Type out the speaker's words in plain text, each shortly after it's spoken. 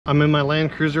I'm in my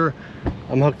Land Cruiser.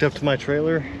 I'm hooked up to my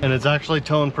trailer and it's actually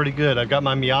towing pretty good. I've got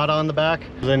my Miata on the back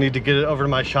because I need to get it over to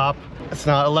my shop. It's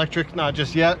not electric, not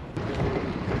just yet.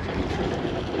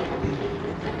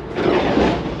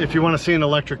 If you want to see an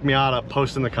electric Miata,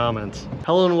 post in the comments.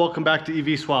 Hello and welcome back to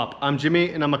EVSwap. I'm Jimmy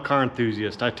and I'm a car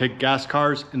enthusiast. I take gas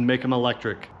cars and make them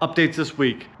electric. Updates this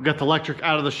week. We got the electric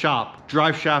out of the shop.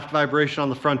 Drive shaft vibration on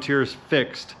the Frontier is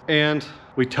fixed. And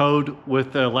we towed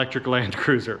with the electric Land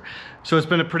Cruiser. So it's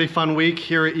been a pretty fun week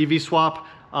here at EVSwap.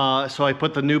 So I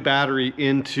put the new battery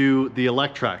into the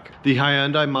Electrek. The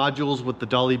Hyundai modules with the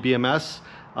Dolly BMS.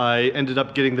 I ended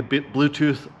up getting the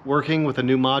Bluetooth working with a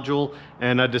new module,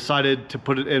 and I decided to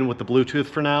put it in with the Bluetooth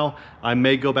for now. I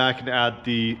may go back and add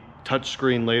the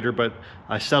touchscreen later, but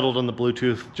I settled on the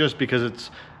Bluetooth just because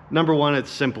it's, number one, it's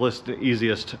simplest and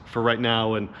easiest for right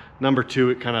now, and number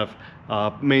two, it kind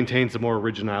of maintains the more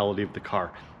originality of the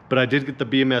car. But I did get the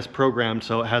BMS programmed,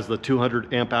 so it has the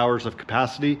 200 amp hours of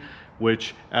capacity,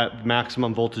 which at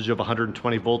maximum voltage of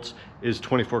 120 volts is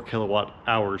 24 kilowatt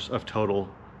hours of total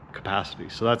capacity.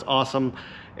 So that's awesome.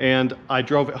 And I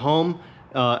drove it home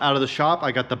out of the shop.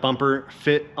 I got the bumper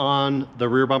fit on, the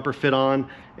rear bumper fit on,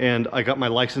 and I got my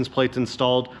license plates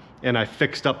installed, and I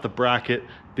fixed up the bracket,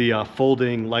 the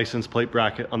folding license plate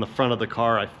bracket on the front of the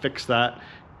car. I fixed that,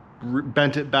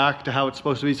 bent it back to how it's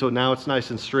supposed to be, so now it's nice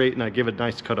and straight, and I give it a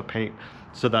nice coat of paint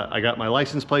so that I got my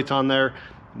license plates on there,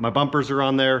 my bumpers are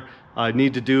on there. I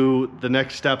need to do the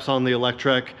next steps on the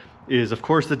Electrek is, of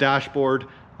course, the dashboard.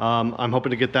 I'm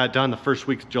hoping to get that done the first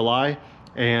week of July,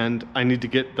 and I need to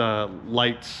get the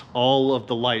lights, all of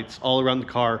the lights all around the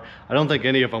car. I don't think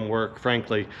any of them work,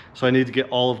 frankly, so I need to get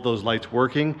all of those lights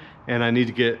working, and I need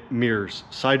to get mirrors,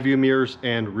 side view mirrors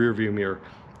and rear view mirror.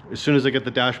 As soon as I get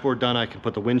the dashboard done, I can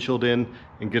put the windshield in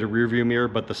and get a rear view mirror,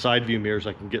 but the side view mirrors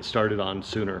I can get started on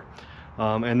sooner.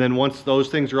 And then once those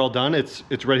things are all done,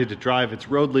 it's ready to drive. It's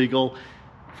road legal.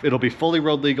 It'll be fully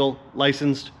road legal,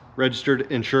 licensed,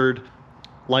 registered, insured,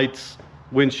 lights,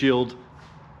 windshield,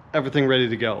 everything ready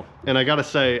to go. And I gotta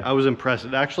say, I was impressed.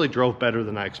 It actually drove better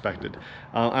than I expected.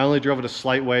 I only drove it a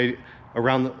slight way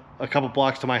around a couple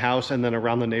blocks to my house and then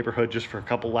around the neighborhood just for a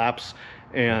couple laps.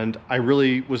 And I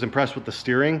really was impressed with the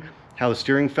steering, how the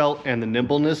steering felt, and the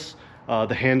nimbleness,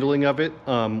 the handling of it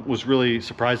was really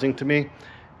surprising to me.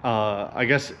 I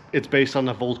guess it's based on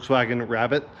the Volkswagen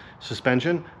Rabbit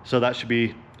suspension, so that should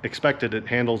be expected. It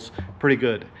handles pretty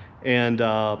good. And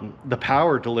the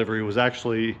power delivery was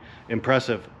actually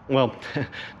impressive. Well,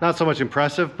 not so much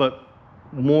impressive, but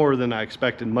more than I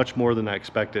expected, much more than I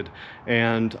expected.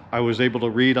 And I was able to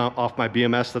read off my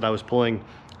BMS that I was pulling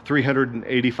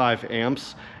 385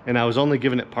 amps, and I was only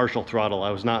giving it partial throttle. I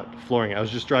was not flooring it. I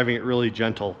was just driving it really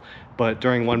gentle. But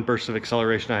during one burst of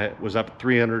acceleration, I was up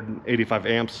 385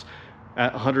 amps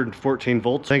at 114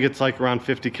 volts. I think it's like around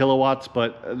 50 kilowatts,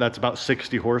 but that's about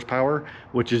 60 horsepower,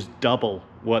 which is double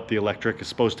what the Electrek is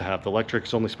supposed to have. The Electrek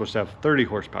is only supposed to have 30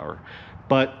 horsepower.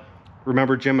 But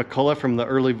remember Jim McCullough from the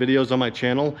early videos on my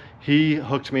channel? He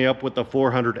hooked me up with the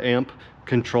 400 amp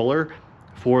controller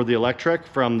for the Electrek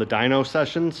from the dyno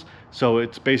sessions. So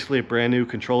it's basically a brand new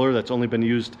controller that's only been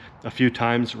used a few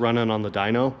times running on the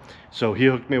dyno. So he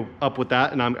hooked me up with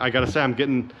that, and I gotta say, I'm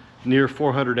getting near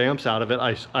 400 amps out of it.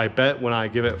 I bet when I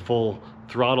give it full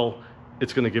throttle,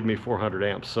 it's gonna give me 400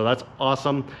 amps. So that's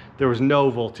awesome. There was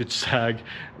no voltage sag.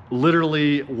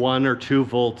 Literally 1 or 2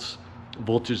 volts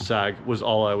voltage sag was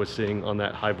all I was seeing on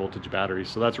that high voltage battery.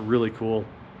 So that's really cool.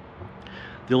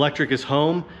 The Electrek is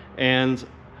home, and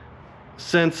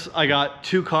since I got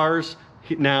 2 cars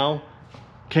now,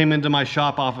 came into my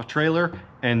shop off a trailer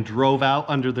and drove out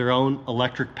under their own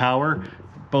electric power,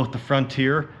 both the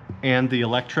Frontier and the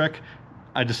Electrek,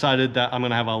 I decided that I'm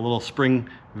gonna have a little spring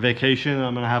vacation.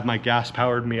 I'm gonna have my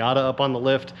gas-powered Miata up on the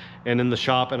lift and in the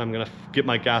shop, and I'm gonna get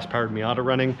my gas-powered Miata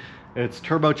running. It's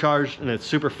turbocharged and it's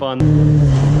super fun.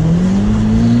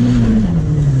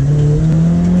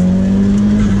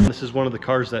 This is one of the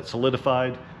cars that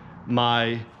solidified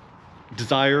my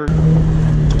desire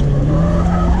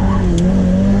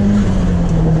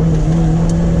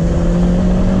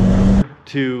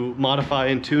to modify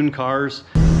and tune cars.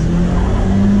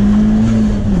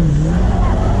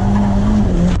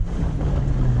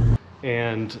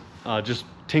 And just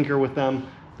tinker with them.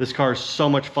 This car is so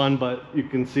much fun, but you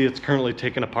can see it's currently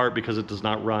taken apart because it does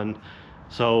not run.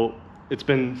 So it's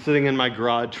been sitting in my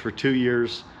garage for 2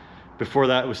 years. Before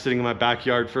that, it was sitting in my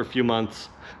backyard for a few months.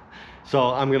 So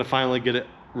I'm gonna finally get it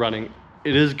running.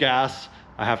 It is gas,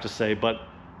 I have to say, but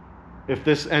if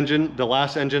this engine, the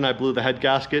last engine I blew the head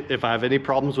gasket, if I have any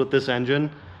problems with this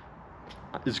engine,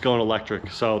 it's going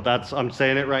electric. So that's, I'm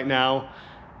saying it right now.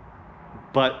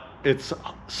 But it's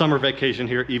summer vacation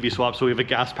here at EVSwap, so we have a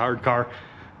gas-powered car.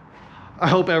 I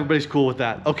hope everybody's cool with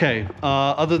that. Okay,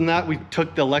 other than that, we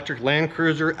took the electric Land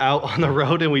Cruiser out on the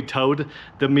road and we towed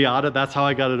the Miata. That's how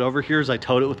I got it over here, is I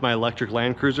towed it with my electric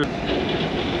Land Cruiser.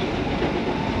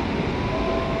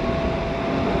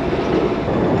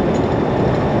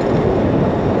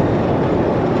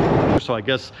 So I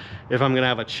guess if I'm gonna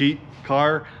have a cheat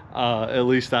car, at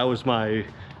least that was my,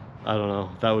 I don't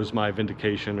know, that was my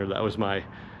vindication, or that was my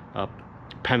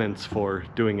penance for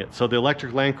doing it. So the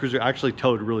electric Land Cruiser actually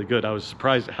towed really good. I was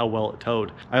surprised at how well it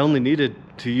towed. I only needed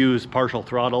to use partial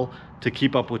throttle to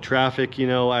keep up with traffic. You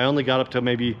know, I only got up to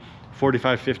maybe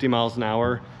 45, 50 miles an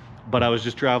hour, but I was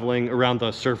just traveling around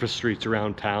the surface streets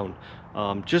around town,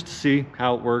 just to see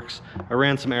how it works. I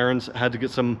ran some errands, had to get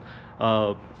some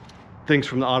things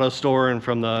from the auto store and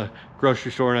from the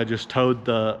grocery store, and I just towed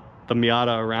the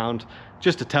Miata around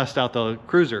just to test out the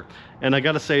cruiser. And I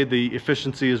gotta say, the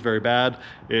efficiency is very bad.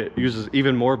 It uses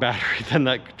even more battery than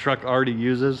that truck already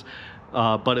uses,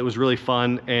 but it was really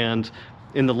fun, and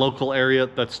in the local area,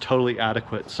 that's totally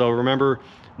adequate. So remember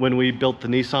when we built the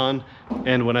Nissan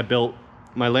and when I built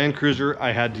my Land Cruiser,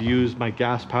 I had to use my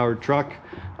gas-powered truck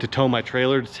to tow my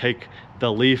trailer to take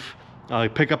the Leaf,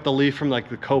 pick up the Leaf from like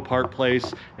the Copart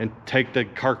place and take the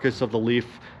carcass of the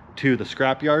Leaf to the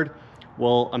scrapyard.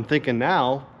 Well, I'm thinking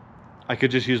now I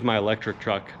could just use my electric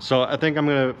truck. So I think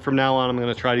from now on, I'm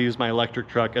gonna try to use my electric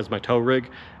truck as my tow rig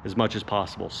as much as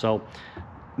possible. So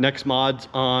next mods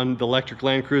on the electric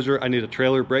Land Cruiser, I need a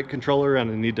trailer brake controller,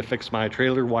 and I need to fix my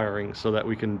trailer wiring so that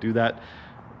we can do that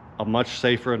much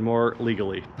safer and more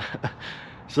legally.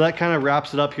 So that kind of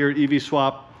wraps it up here at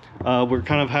EVSwap. We're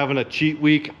kind of having a cheat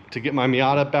week to get my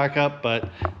Miata back up, but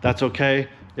that's okay.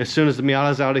 As soon as the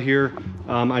Miata's out of here,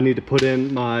 I need to put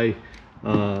in my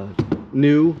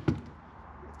new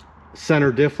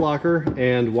center diff locker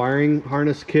and wiring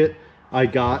harness kit I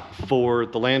got for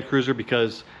the Land Cruiser,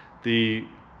 because the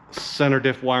center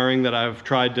diff wiring that I've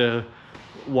tried to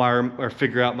wire or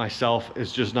figure out myself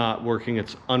is just not working.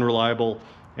 It's unreliable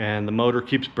and the motor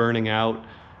keeps burning out.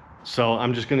 So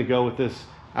I'm just going to go with this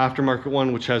aftermarket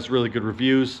one, which has really good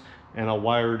reviews, and I'll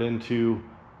wire it into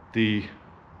the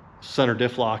center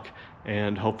diff lock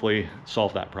and hopefully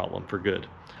solve that problem for good.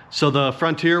 So the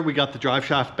Frontier, we got the drive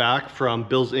shaft back from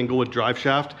Bill's Inglewood Drive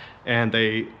Shaft, and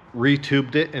they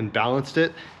retubed it and balanced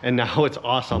it, and now it's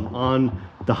awesome. On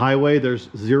the highway, there's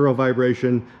zero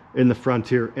vibration in the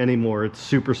Frontier anymore. It's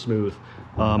super smooth,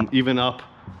 even up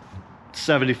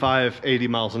 75, 80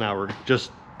 miles an hour,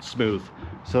 just smooth.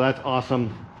 So that's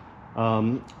awesome.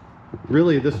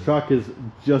 Really, this truck is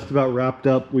just about wrapped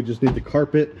up. We just need the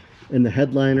carpet and the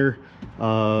headliner.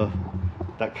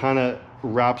 That kind of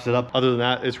wraps it up. Other than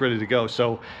that, it's ready to go.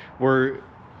 So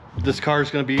this car is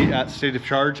going to be at State of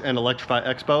Charge and Electrify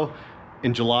Expo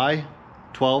in July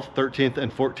 12th, 13th,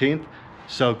 and 14th.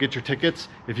 So get your tickets.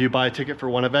 If you buy a ticket for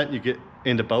one event, you get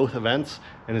into both events,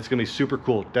 and it's going to be super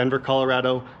cool. Denver,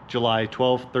 Colorado, July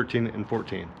 12th, 13th, and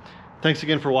 14th. Thanks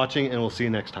again for watching, and we'll see you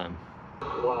next time.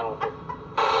 Wow.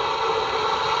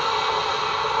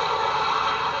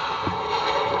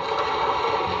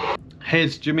 Hey,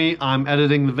 it's Jimmy. I'm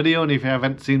editing the video, and if you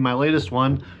haven't seen my latest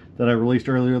one that I released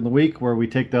earlier in the week where we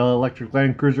take the electric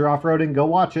Land Cruiser off-roading, go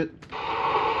watch it.